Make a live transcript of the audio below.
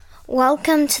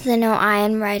Welcome to the No I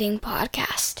Am Writing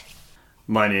podcast.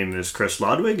 My name is Chris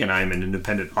Lodwig, and I'm an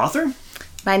independent author.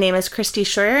 My name is Christy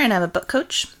Schroyer, and I'm a book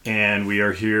coach. And we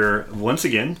are here once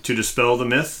again to dispel the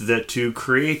myth that to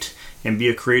create and be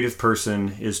a creative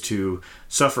person is to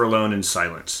suffer alone in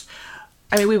silence.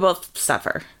 I mean, we both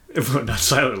suffer. Not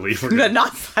silently.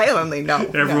 Not silently, no.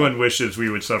 Everyone wishes we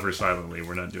would suffer silently.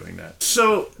 We're not doing that.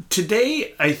 So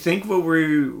today, I think what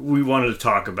we wanted to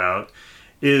talk about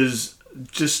is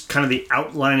just kind of the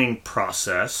outlining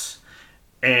process.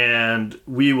 And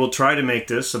we will try to make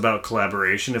this about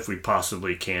collaboration if we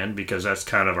possibly can, because that's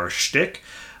kind of our shtick.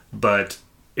 But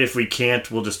if we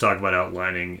can't, we'll just talk about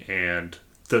outlining, and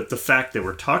the fact that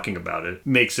we're talking about it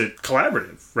makes it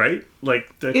collaborative, right?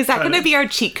 Is that going to be our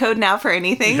cheat code now for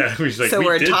anything? Yeah,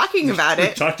 we're talking about it.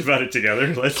 We talked about it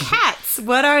together. Cats,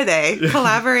 what are they?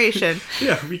 Collaboration.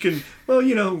 Yeah, we can. Well,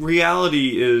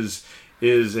 reality is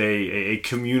a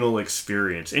communal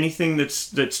experience. Anything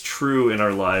that's true in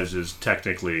our lives is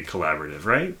technically collaborative,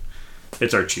 right?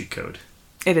 It's our cheat code.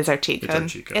 It is our cheat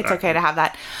code. It's okay to have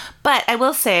that. But I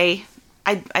will say,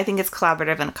 I think it's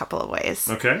collaborative in a couple of ways.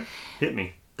 Okay, hit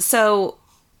me. So,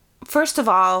 first of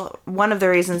all, one of the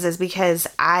reasons is because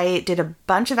I did a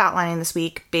bunch of outlining this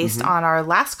week based on our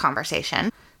last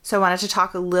conversation. So I wanted to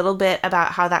talk a little bit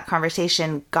about how that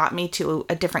conversation got me to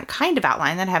a different kind of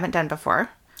outline that I haven't done before.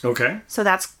 Okay. So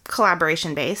that's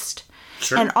collaboration based.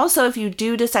 Sure. And also, if you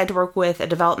do decide to work with a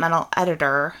developmental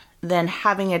editor, then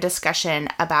having a discussion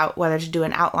about whether to do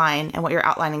an outline and what your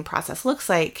outlining process looks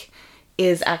like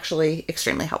is actually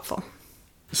extremely helpful.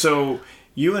 So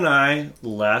you and I,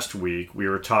 last week, we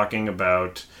were talking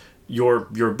about your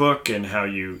book and how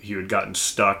you had gotten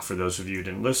stuck. For those of you who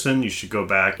didn't listen, you should go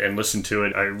back and listen to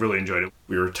it. I really enjoyed it.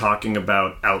 We were talking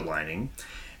about outlining,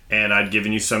 and I'd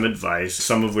given you some advice,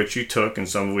 some of which you took and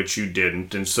some of which you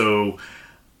didn't. And so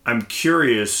I'm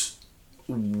curious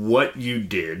what you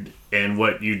did and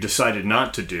what you decided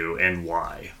not to do and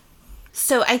why.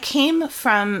 So I came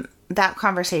from that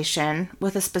conversation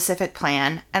with a specific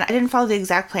plan, and I didn't follow the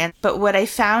exact plan, but what I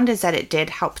found is that it did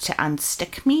help to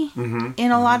unstick me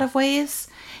in a lot of ways.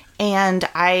 And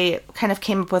I kind of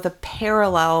came up with a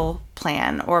parallel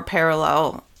plan or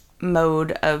parallel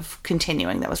mode of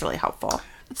continuing that was really helpful.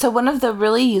 So one of the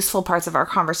really useful parts of our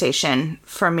conversation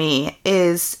for me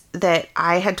is that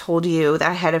I had told you that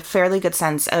I had a fairly good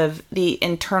sense of the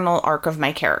internal arc of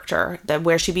my character,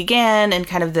 where she began and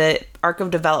kind of the arc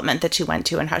of development that she went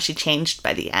to and how she changed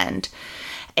by the end.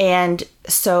 And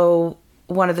so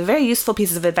one of the very useful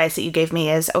pieces of advice that you gave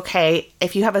me is, okay,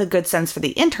 if you have a good sense for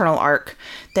the internal arc,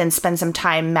 then spend some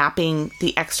time mapping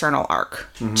the external arc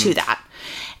to that.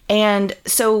 And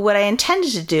so what I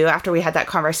intended to do after we had that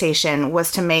conversation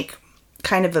was to make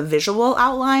kind of a visual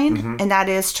outline, and that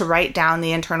is to write down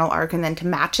the internal arc and then to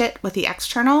match it with the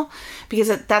external, because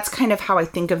that's kind of how I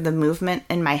think of the movement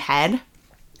in my head.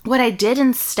 What I did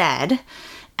instead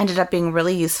ended up being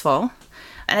really useful,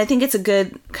 and I think it's a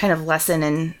good kind of lesson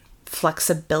in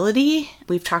flexibility.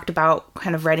 We've talked about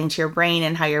kind of writing to your brain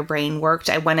and how your brain worked.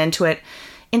 I went into it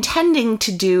intending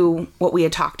to do what we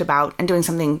had talked about and doing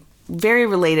something very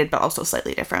related, but also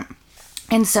slightly different.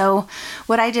 And so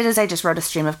what I did is I just wrote a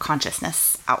stream of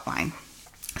consciousness outline.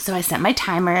 So I set my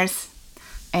timers,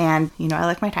 and I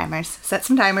like my timers, set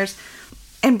some timers,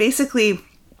 and basically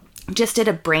just did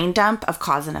a brain dump of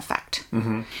cause and effect.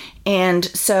 And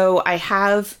so I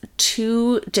have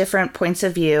two different points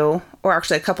of view, or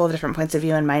actually a couple of different points of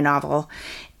view in my novel.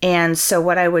 And so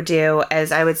what I would do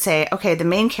is I would say, okay, the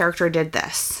main character did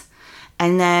this.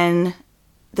 And then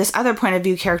this other point of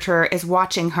view character is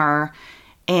watching her,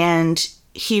 and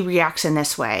he reacts in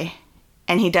this way,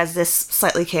 and he does this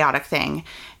slightly chaotic thing,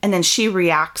 and then she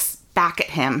reacts back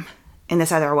at him in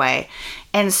this other way.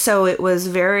 And so it was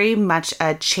very much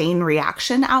a chain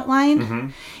reaction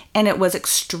outline, and it was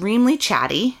extremely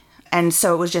chatty. And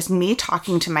so it was just me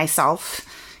talking to myself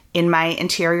in my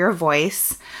interior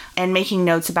voice and making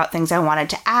notes about things I wanted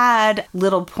to add,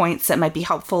 little points that might be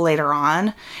helpful later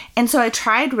on. And so I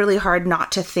tried really hard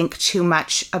not to think too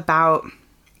much about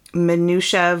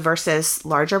minutia versus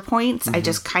larger points. I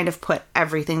just kind of put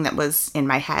everything that was in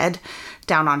my head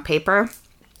down on paper.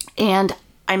 And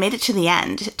I made it to the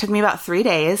end. It took me about 3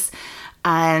 days.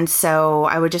 And so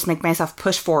I would just make myself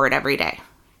push forward every day,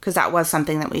 because that was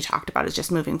something that we talked about, is just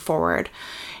moving forward.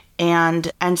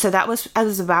 And so I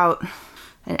was about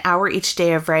an hour each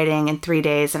day of writing in 3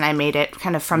 days, and I made it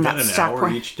kind of from that start point. An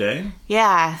hour each day?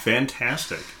 Yeah.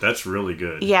 Fantastic. That's really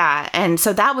good. Yeah, and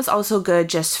so that was also good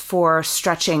just for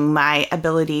stretching my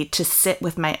ability to sit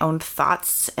with my own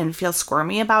thoughts and feel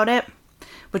squirmy about it,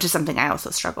 which is something I also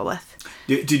struggle with.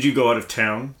 Did you go out of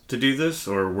town to do this,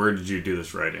 or where did you do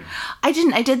this writing? I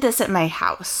didn't. I did this at my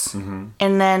house. Mm-hmm.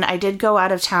 And then I did go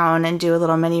out of town and do a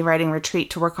little mini writing retreat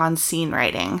to work on scene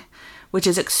writing, which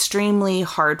is extremely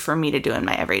hard for me to do in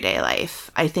my everyday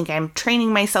life. I think I'm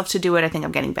training myself to do it. I think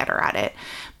I'm getting better at it.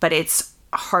 But it's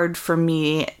hard for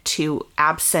me to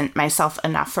absent myself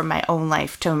enough from my own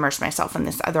life to immerse myself in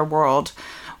this other world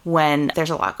when there's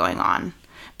a lot going on.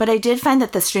 But I did find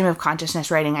that the stream of consciousness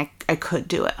writing I could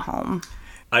do at home.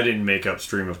 I didn't make up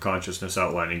stream of consciousness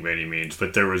outlining by any means,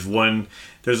 but there's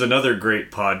another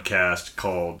great podcast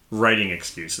called Writing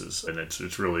Excuses, and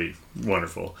it's really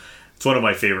wonderful. It's one of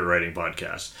my favorite writing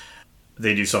podcasts.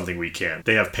 They do something we can't.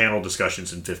 They have panel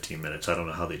discussions in 15 minutes. I don't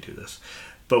know how they do this.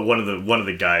 But one of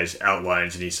the guys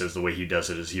outlines, and he says the way he does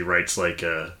it is he writes like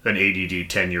an ADD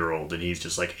 10-year-old, and he's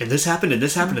just like, and this happened, and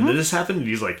this happened, and then this happened, and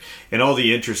he's like, and all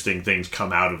the interesting things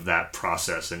come out of that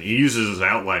process, and he uses his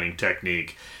outlining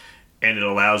technique, and it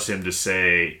allows him to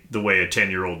say the way a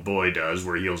 10-year-old boy does,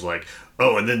 where he was like,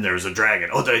 oh, and then there's a dragon.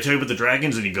 Oh, did I tell you about the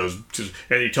dragons? And he goes,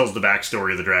 and he tells the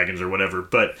backstory of the dragons or whatever.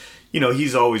 But,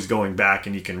 he's always going back,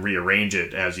 and you can rearrange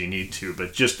it as you need to.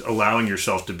 But just allowing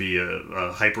yourself to be a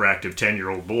hyperactive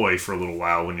 10-year-old boy for a little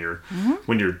while when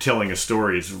you're telling a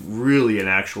story is really an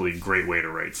actually great way to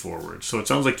write forward. So it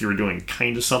sounds like you were doing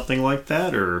kind of something like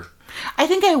that, or... I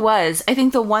think I was. I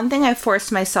think the one thing I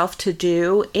forced myself to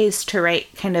do is to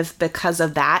write kind of because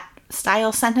of that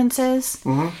style sentences.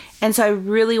 Mm-hmm. And so I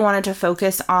really wanted to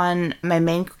focus on my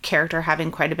main character having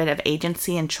quite a bit of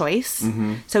agency and choice.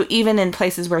 Mm-hmm. So even in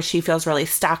places where she feels really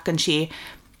stuck and she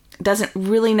doesn't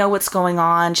really know what's going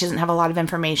on, she doesn't have a lot of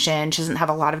information, she doesn't have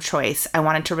a lot of choice, I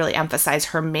wanted to really emphasize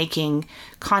her making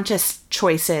conscious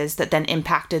choices that then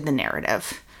impacted the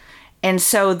narrative. And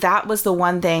so that was the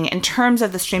one thing, in terms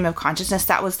of the stream of consciousness,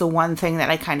 that was the one thing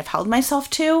that I kind of held myself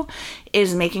to,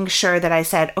 is making sure that I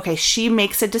said, okay, she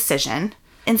makes a decision.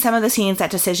 In some of the scenes,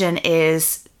 that decision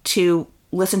is to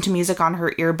listen to music on her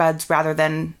earbuds rather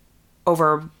than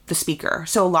over the speaker.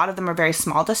 So a lot of them are very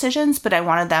small decisions, but I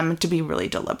wanted them to be really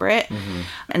deliberate. Mm-hmm.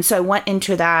 And so I went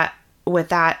into that with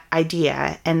that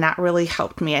idea, and that really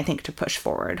helped me, I think, to push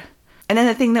forward. And then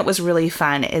the thing that was really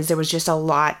fun is there was just a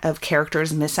lot of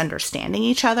characters misunderstanding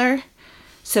each other.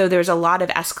 So there's a lot of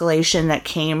escalation that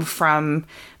came from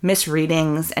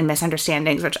misreadings and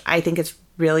misunderstandings, which I think is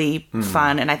really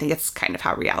fun. And I think it's kind of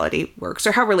how reality works,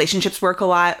 or how relationships work a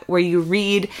lot, where you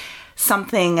read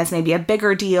something as maybe a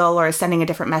bigger deal or sending a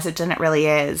different message than it really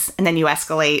is. And then you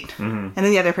escalate, and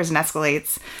then the other person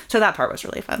escalates. So that part was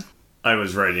really fun. I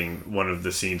was writing one of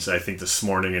the scenes, I think, this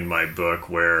morning in my book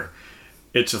where...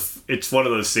 It's one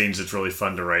of those scenes that's really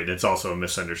fun to write. It's also a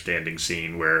misunderstanding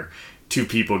scene where two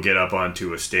people get up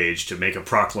onto a stage to make a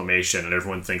proclamation, and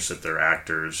everyone thinks that they're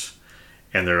actors,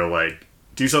 and they're like,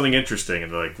 do something interesting,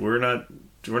 and they're like, we're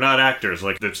not actors.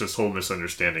 Like, it's this whole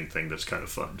misunderstanding thing that's kind of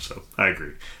fun. So I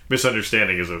agree.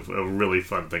 Misunderstanding is a really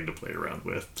fun thing to play around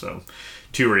with. So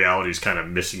two realities kind of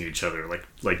missing each other,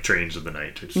 like trains in the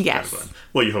night. It's yes. Kind of fun.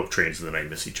 Well, you hope trains in the night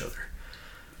miss each other.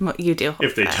 You do.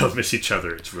 If they don't miss each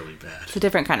other, it's really bad. It's a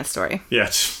different kind of story. Yeah,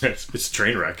 it's a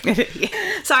train wreck.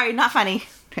 Sorry, not funny.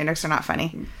 Train wrecks are not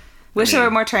funny. Wish there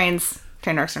were more trains.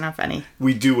 Train wrecks are not funny.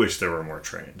 We do wish there were more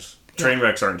trains. Train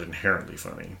wrecks aren't inherently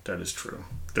funny. That is true.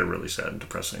 They're really sad and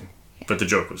depressing. Yeah. But the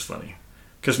joke was funny.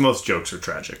 Because most jokes are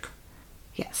tragic.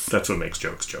 Yes. That's what makes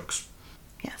jokes.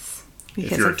 Yes.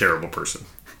 If you're a terrible person,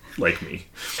 like me.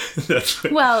 That's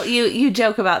what... Well, you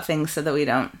joke about things so that we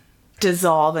don't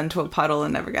dissolve into a puddle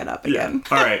and never get up again.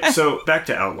 Yeah. All right, so back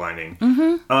to outlining.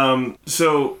 Mm-hmm.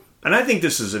 And I think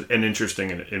this is an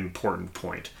interesting and important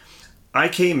point. I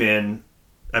came in,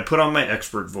 I put on my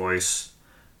expert voice,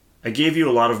 I gave you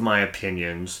a lot of my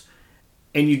opinions,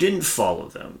 and you didn't follow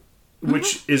them,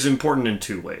 which is important in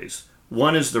two ways.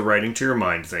 One is the writing to your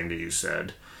mind thing that you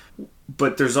said,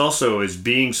 but there's also, as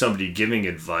being somebody giving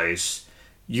advice,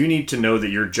 you need to know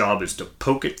that your job is to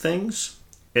poke at things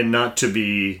and not to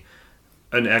be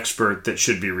an expert that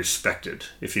should be respected,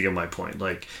 if you get my point.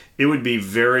 Like, it would be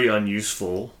very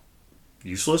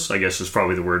useless, I guess is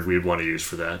probably the word we'd want to use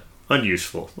for that.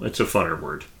 Unuseful. It's a funner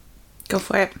word. Go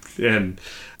for it. And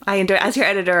I endorse, as your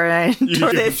editor, I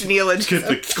endorse this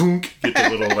neologism. Get the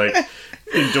little, like,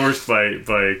 endorsed by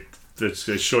the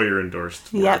Scheuer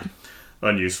endorsed word. Yep.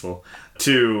 Unuseful.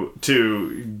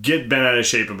 To get bent out of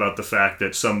shape about the fact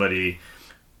that somebody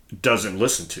doesn't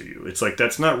listen to you. It's like,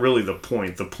 that's not really the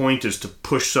point. The point is to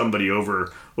push somebody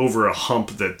over a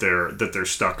hump that they're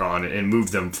stuck on and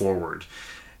move them forward.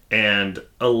 And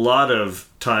a lot of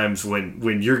times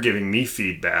when you're giving me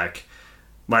feedback,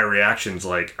 my reaction's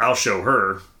like, I'll show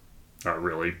her. Not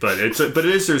really, but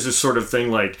there's this sort of thing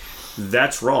like,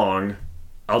 that's wrong.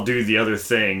 I'll do the other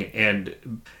thing.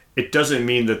 And it doesn't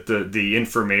mean that the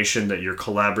information that your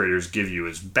collaborators give you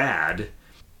is bad.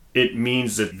 It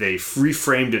means that they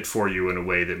reframed it for you in a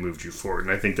way that moved you forward.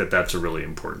 And I think that that's a really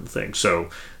important thing. So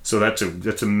that's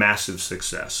a massive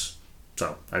success.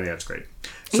 So I think that's great.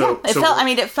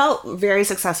 It felt very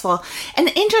successful. And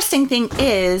the interesting thing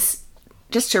is,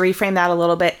 just to reframe that a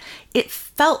little bit, it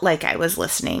felt like I was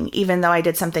listening, even though I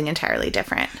did something entirely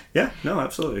different. Yeah, no,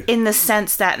 absolutely. In the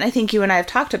sense that, and I think you and I have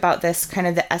talked about this, kind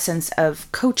of the essence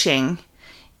of coaching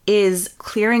is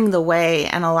clearing the way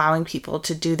and allowing people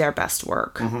to do their best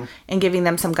work and giving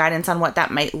them some guidance on what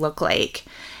that might look like.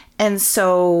 And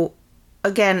so,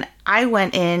 again, I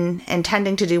went in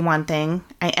intending to do one thing.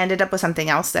 I ended up with something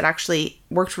else that actually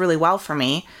worked really well for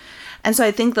me. And so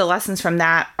I think the lessons from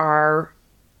that are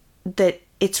that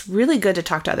it's really good to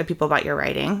talk to other people about your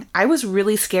writing. I was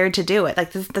really scared to do it.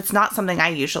 Like, that's not something I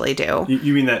usually do.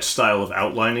 You mean that style of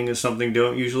outlining is something you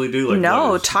don't usually do? Like,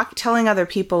 no, telling other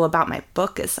people about my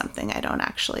book is something I don't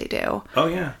actually do. Oh,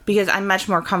 yeah. Because I'm much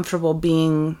more comfortable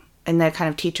being in the kind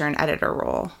of teacher and editor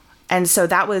role. And so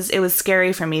it was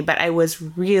scary for me, but I was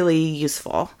really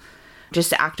useful,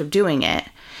 just the act of doing it.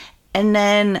 And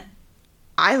then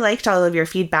I liked all of your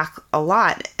feedback a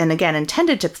lot, and again,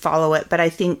 intended to follow it, but I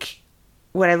think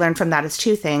what I learned from that is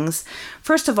two things.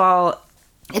 First of all,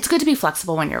 it's good to be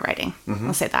flexible when you're writing.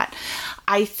 I'll say that.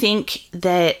 I think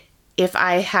that if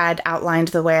I had outlined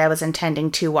the way I was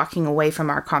intending to walking away from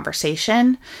our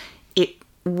conversation, it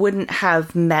wouldn't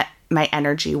have met my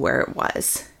energy where it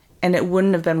was. And it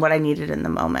wouldn't have been what I needed in the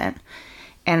moment.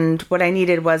 And what I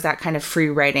needed was that kind of free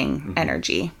writing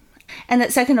energy. And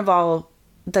that second of all,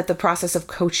 that the process of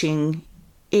coaching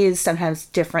is sometimes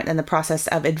different than the process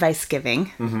of advice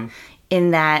giving,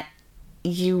 in that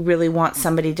you really want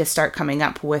somebody to start coming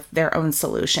up with their own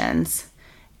solutions.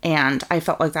 And I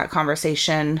felt like that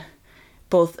conversation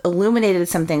both illuminated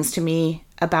some things to me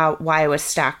about why I was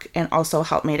stuck and also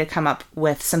helped me to come up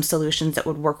with some solutions that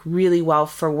would work really well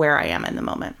for where I am in the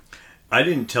moment. I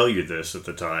didn't tell you this at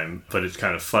the time, but it's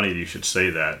kind of funny that you should say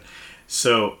that.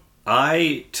 So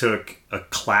I took a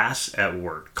class at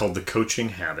work called The Coaching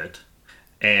Habit.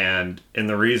 And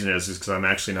the reason is because I'm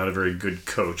actually not a very good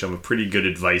coach. I'm a pretty good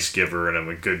advice giver and I'm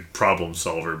a good problem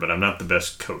solver, but I'm not the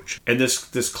best coach. And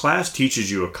this class teaches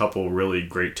you a couple really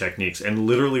great techniques. And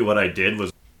literally what I did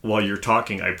was, while you're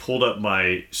talking, I pulled up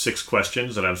my 6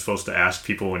 questions that I'm supposed to ask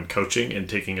people when coaching and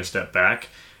taking a step back.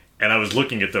 And I was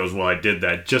looking at those while I did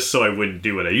that, just so I wouldn't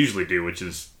do what I usually do, which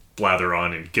is blather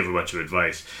on and give a bunch of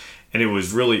advice. And it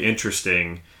was really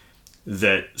interesting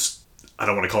that, I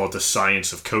don't want to call it the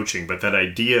science of coaching, but that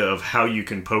idea of how you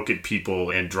can poke at people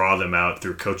and draw them out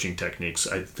through coaching techniques,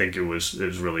 I think it was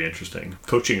really interesting.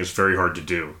 Coaching is very hard to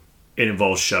do. It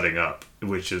involves shutting up,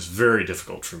 which is very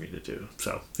difficult for me to do.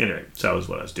 So anyway, so that was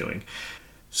what I was doing.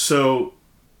 So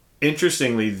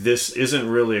interestingly, this isn't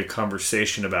really a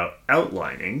conversation about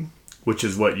outlining, which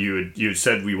is what you had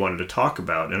said we wanted to talk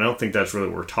about. And I don't think that's really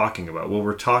what we're talking about. What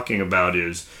we're talking about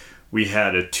is we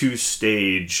had a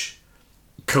 2-stage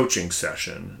coaching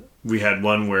session. We had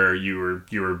one where you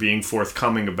were being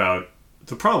forthcoming about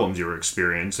the problems you were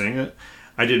experiencing.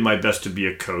 I did my best to be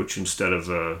a coach instead of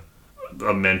a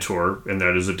mentor, and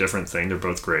that is a different thing. They're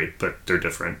both great, but they're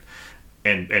different.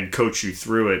 And coach you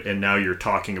through it, and now you're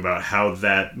talking about how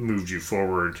that moved you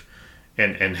forward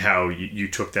and how you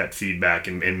took that feedback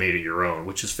and made it your own,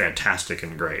 which is fantastic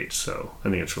and great. So I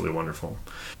think it's really wonderful.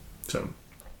 So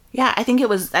yeah, I think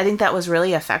that was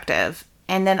really effective.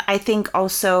 And then I think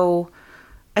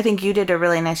you did a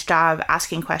really nice job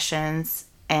asking questions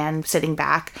and sitting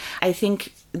back. I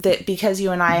think that because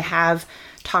you and I have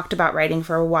talked about writing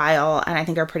for a while and I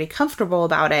think are pretty comfortable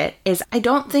about it, is I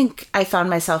don't think I found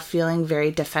myself feeling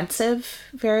very defensive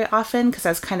very often, because I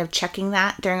was kind of checking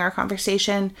that during our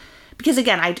conversation. Because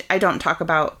again, I don't talk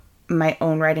about my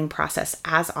own writing process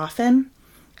as often.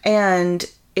 And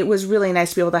it was really nice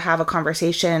to be able to have a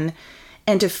conversation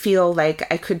and to feel like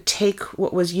I could take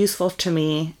what was useful to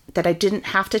me, that I didn't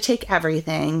have to take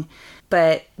everything,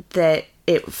 but that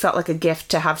it felt like a gift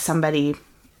to have somebody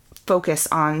focus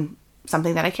on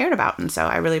something that I cared about. And so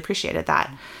I really appreciated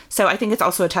that. So I think it's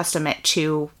also a testament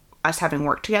to us having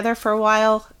worked together for a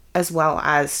while, as well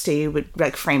as Steve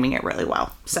like framing it really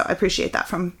well. So I appreciate that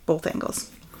from both angles.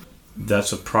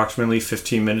 That's approximately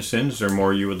 15 minutes in. Is there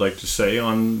more you would like to say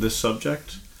on this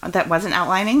subject? That wasn't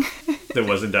outlining. That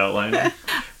wasn't outlining.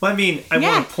 Well, I mean, I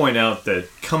want to point out that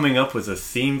coming up with a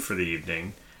theme for the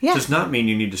evening does not mean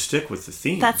you need to stick with the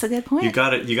theme. That's a good point. You got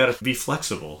to be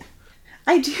flexible.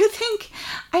 I do think,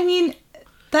 I mean,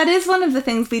 That is one of the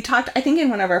things we talked, I think, in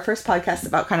one of our first podcasts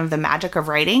about kind of the magic of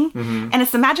writing. Mm-hmm. And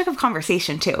it's the magic of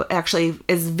conversation, too. It actually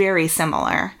is very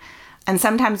similar. And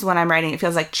sometimes when I'm writing, it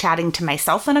feels like chatting to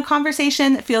myself in a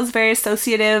conversation that feels very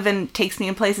associative and takes me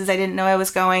in places I didn't know I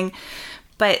was going.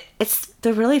 But it's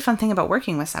the really fun thing about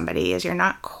working with somebody is you're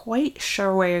not quite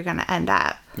sure where you're going to end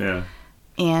up. Yeah.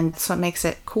 And that's what makes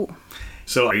it cool.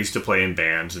 So I used to play in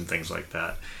bands and things like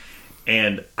that.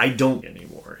 And I don't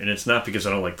anymore. And it's not because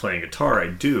I don't like playing guitar. I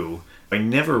do. I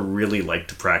never really like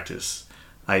to practice.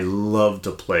 I love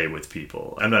to play with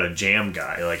people. I'm not a jam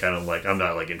guy. I'm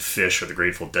not like in Fish or the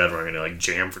Grateful Dead where I'm going to like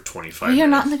jam for 25 minutes. You're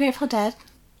not in the Grateful Dead?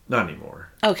 Not anymore.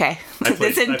 Okay.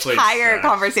 This entire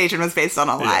conversation was based on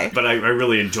a lie. Yeah, but I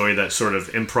really enjoy that sort of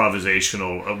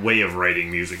improvisational way of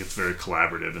writing music. It's very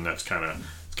collaborative, and that's kind of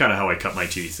how I cut my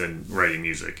teeth in writing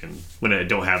music. And when I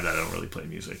don't have that, I don't really play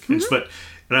music. Mm-hmm.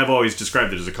 And I've always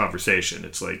described it as a conversation.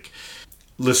 It's like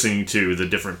listening to the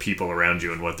different people around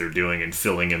you and what they're doing and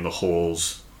filling in the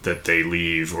holes that they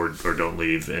leave or don't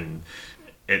leave. And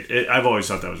I've always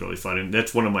thought that was really fun. And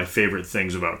that's one of my favorite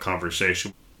things about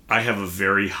conversation. I have a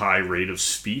very high rate of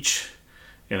speech,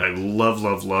 and I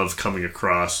love coming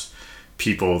across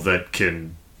people that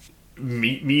can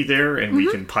meet me there and we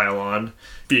can pile on.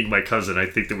 Being my cousin, I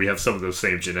think that we have some of those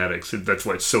same genetics, and that's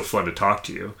why it's so fun to talk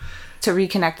to you. To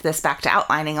reconnect this back to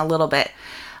outlining a little bit,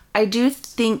 I do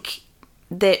think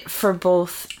that for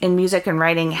both in music and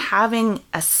writing, having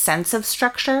a sense of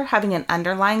structure, having an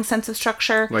underlying sense of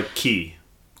structure. Like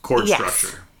chord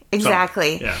structure.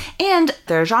 Exactly. Yeah. And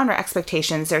there are genre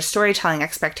expectations, there's storytelling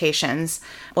expectations.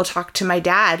 We'll talk to my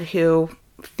dad who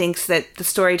thinks that the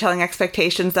storytelling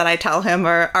expectations that I tell him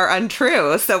are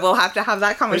untrue. So we'll have to have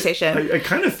that conversation. I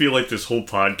kind of feel like this whole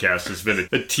podcast has been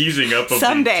a teasing up of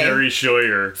the Terry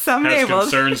Scheuer Has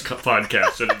Concerns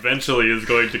podcast that eventually is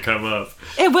going to come up.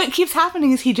 And what keeps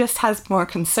happening is he just has more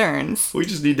concerns. We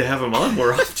just need to have him on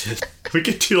more often. We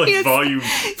could do volume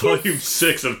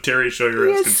 6 of Terry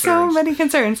Scheuer Has Concerns. So many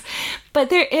concerns. But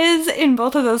there is, in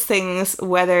both of those things,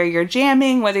 whether you're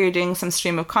jamming, whether you're doing some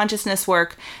stream of consciousness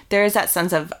work, there is that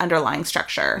sense of underlying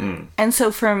structure. Mm. And so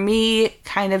for me,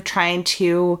 kind of trying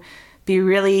to be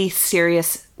really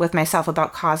serious with myself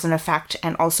about cause and effect,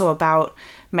 and also about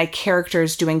my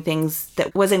characters doing things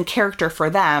that was in character for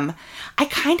them, I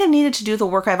kind of needed to do the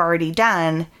work I've already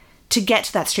done to get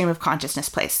to that stream of consciousness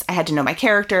place. I had to know my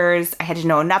characters. I had to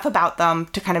know enough about them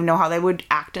to kind of know how they would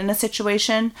act in a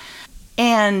situation.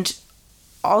 And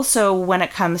also, when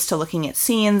it comes to looking at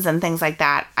scenes and things like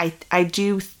that, I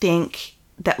do think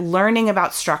that learning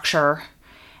about structure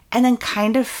and then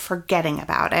kind of forgetting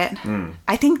about it.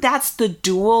 I think that's the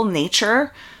dual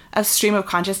nature of stream of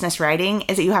consciousness writing,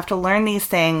 is that you have to learn these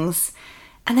things.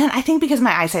 And then I think because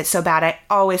my eyesight's so bad, I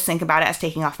always think about it as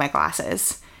taking off my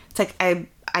glasses. It's like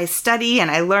I study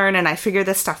and I learn and I figure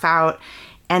this stuff out,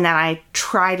 and then I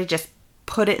try to just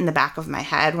put it in the back of my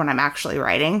head when I'm actually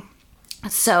writing.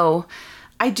 So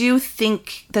I do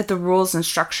think that the rules and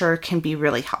structure can be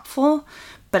really helpful,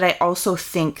 but I also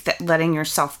think that letting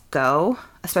yourself go,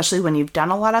 especially when you've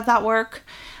done a lot of that work,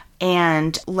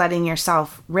 and letting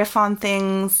yourself riff on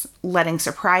things, letting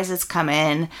surprises come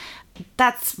in,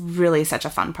 that's really such a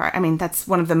fun part. I mean, that's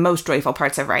one of the most joyful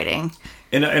parts of writing.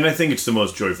 And I think it's the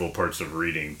most joyful parts of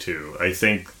reading, too. I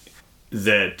think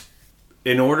that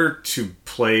in order to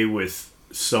play with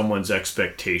someone's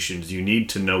expectations, you need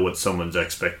to know what someone's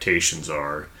expectations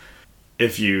are.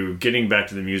 Getting back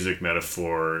to the music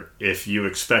metaphor, if you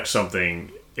expect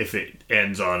something, if it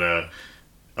ends on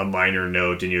a minor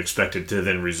note and you expect it to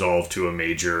then resolve to a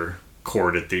major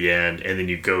chord at the end, and then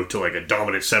you go to like a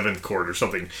dominant 7th chord or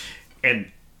something,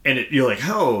 and you're like,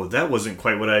 oh, that wasn't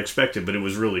quite what I expected, but it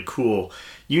was really cool.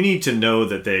 You need to know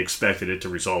that they expected it to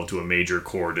resolve to a major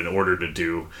chord in order to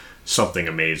do something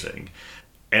amazing.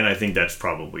 And I think that's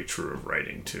probably true of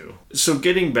writing, too. So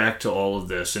getting back to all of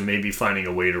this and maybe finding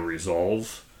a way to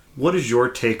resolve, what is your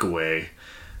takeaway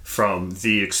from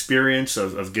the experience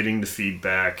of getting the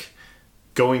feedback,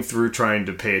 going through trying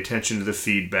to pay attention to the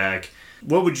feedback?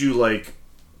 What would you like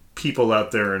people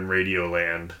out there in Radio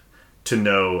Land to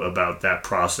know about that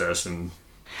process? And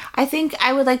I think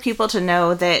I would like people to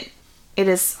know that it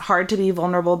is hard to be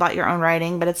vulnerable about your own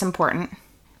writing, but it's important.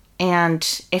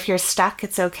 And if you're stuck,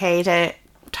 it's okay to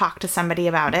talk to somebody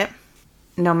about it,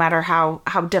 no matter how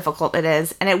difficult it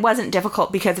is. And it wasn't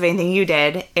difficult because of anything you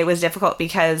did. It was difficult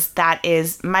because that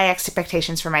is my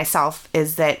expectations for myself,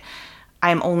 is that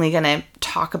I'm only going to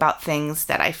talk about things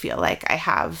that I feel like I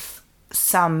have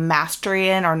some mastery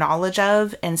in or knowledge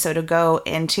of. And so to go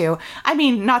into, I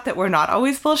mean, not that we're not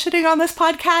always bullshitting on this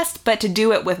podcast, but to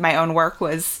do it with my own work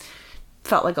was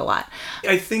felt like a lot.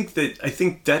 I think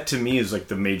that to me is like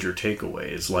the major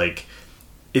takeaway is like,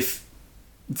 if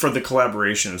for the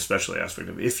collaboration especially aspect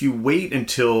of it, if you wait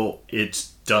until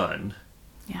it's done,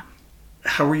 yeah,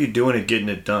 how are you doing at getting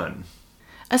it done?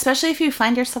 Especially if you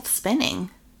find yourself spinning.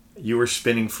 You were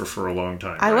spinning for a long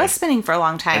time. I right? was spinning for a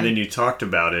long time. And then you talked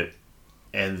about it,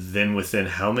 and then within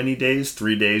how many days?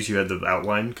 3 days you had the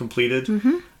outline completed?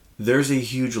 Mm-hmm. There's a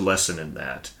huge lesson in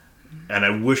that. And I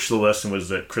wish the lesson was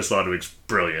that Chris Lodwig's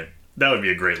brilliant. That would be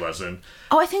a great lesson.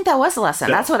 Oh, I think that was a lesson.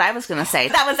 That's what I was going to say.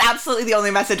 That was absolutely the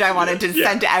only message I wanted to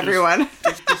send to everyone.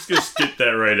 Just get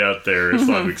that right out there. It's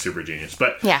Lodwig's super genius.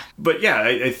 But yeah,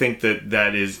 I think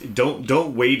that is,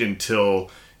 don't wait until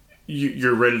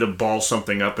you're ready to ball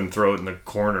something up and throw it in the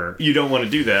corner. You don't want to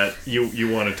do that.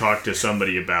 You want to talk to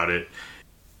somebody about it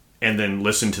and then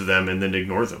listen to them and then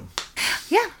ignore them.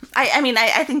 Yeah.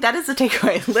 I think that is the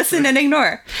takeaway. Listen and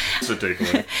ignore. That's the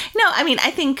takeaway. No,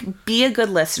 I think be a good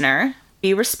listener.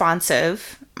 Be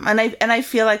responsive. And I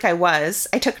feel like I was.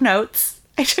 I took notes.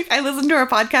 I listened to our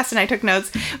podcast and I took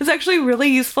notes. It was actually really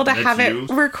useful to have it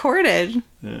recorded.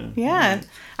 Yeah.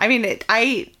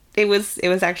 It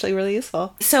was actually really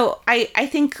useful. So I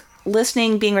think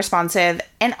listening, being responsive,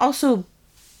 and also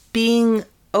being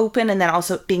open, and then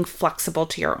also being flexible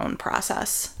to your own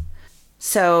process.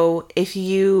 So if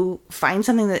you find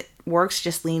something that works,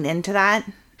 just lean into that.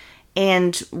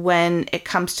 And when it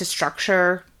comes to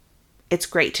structure, it's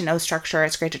great to know structure.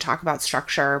 It's great to talk about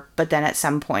structure. But then at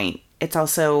some point, it's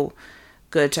also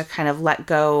good to kind of let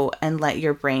go and let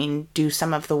your brain do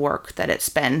some of the work that it's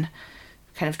been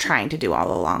kind of trying to do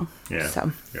all along. Yeah.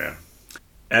 So. Yeah.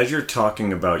 As you're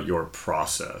talking about your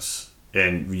process,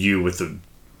 and you with the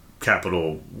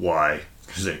capital Y,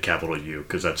 is it capital U?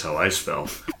 Because that's how I spell.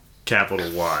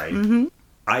 Capital Y. Mm-hmm.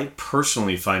 I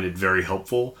personally find it very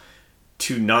helpful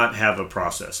to not have a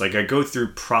process. Like, I go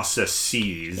through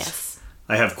processes. Yes.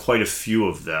 I have quite a few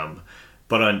of them.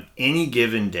 But on any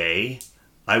given day,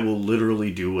 I will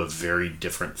literally do a very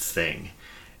different thing.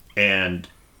 And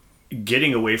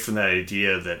getting away from that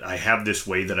idea that I have this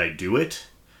way that I do it,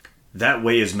 that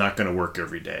way is not going to work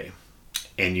every day.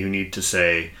 And you need to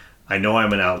say, I know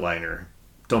I'm an outliner.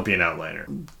 Don't be an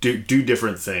outliner. Do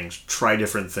different things. Try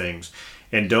different things.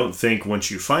 And don't think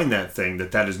once you find that thing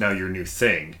that is now your new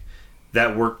thing.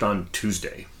 That worked on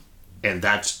Tuesday. And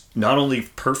that's not only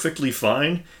perfectly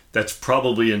fine, that's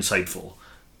probably insightful.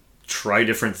 Try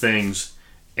different things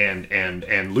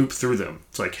and loop through them.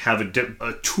 It's like have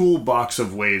a toolbox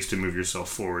of ways to move yourself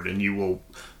forward, and you will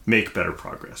make better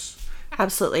progress.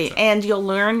 Absolutely. So. And you'll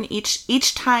learn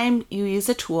each time you use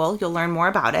a tool, you'll learn more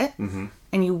about it. Mm-hmm.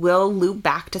 And you will loop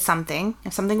back to something.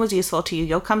 If something was useful to you,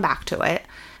 you'll come back to it.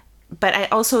 But I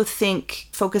also think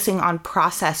focusing on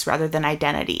process rather than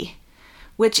identity,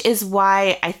 which is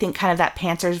why I think kind of that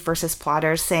pantsers versus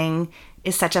plotters thing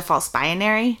is such a false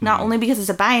binary. Mm-hmm. Not only because it's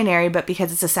a binary, but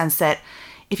because it's a sense that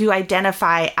if you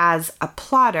identify as a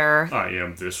plotter, I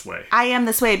am this way,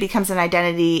 it becomes an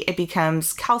identity, it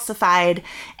becomes calcified,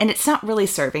 and it's not really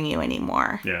serving you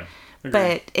anymore. Yeah. Agreed.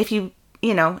 But if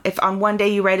if on one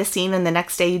day you write a scene and the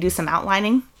next day you do some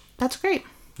outlining, that's great.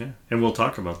 Yeah. And we'll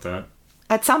talk about that.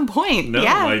 At some point. No,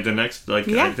 yeah. I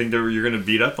think you're going to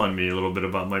beat up on me a little bit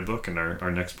about my book in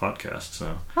our next podcast.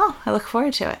 So. Oh, I look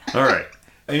forward to it. All right.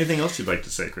 Anything else you'd like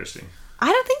to say, Christy?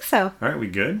 I don't think so. All right, we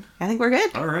good? I think we're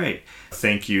good. All right.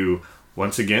 Thank you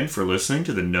once again for listening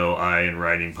to the No I in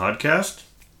Writing podcast.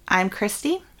 I'm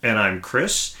Christy. And I'm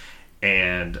Chris.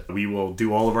 And we will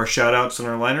do all of our shout outs in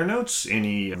our liner notes.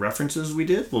 Any references we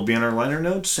did will be in our liner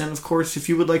notes. And of course, if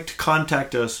you would like to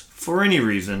contact us for any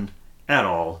reason at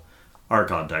all, our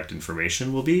contact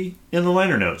information will be in the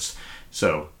liner notes.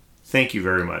 So, thank you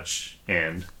very much,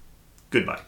 and goodbye.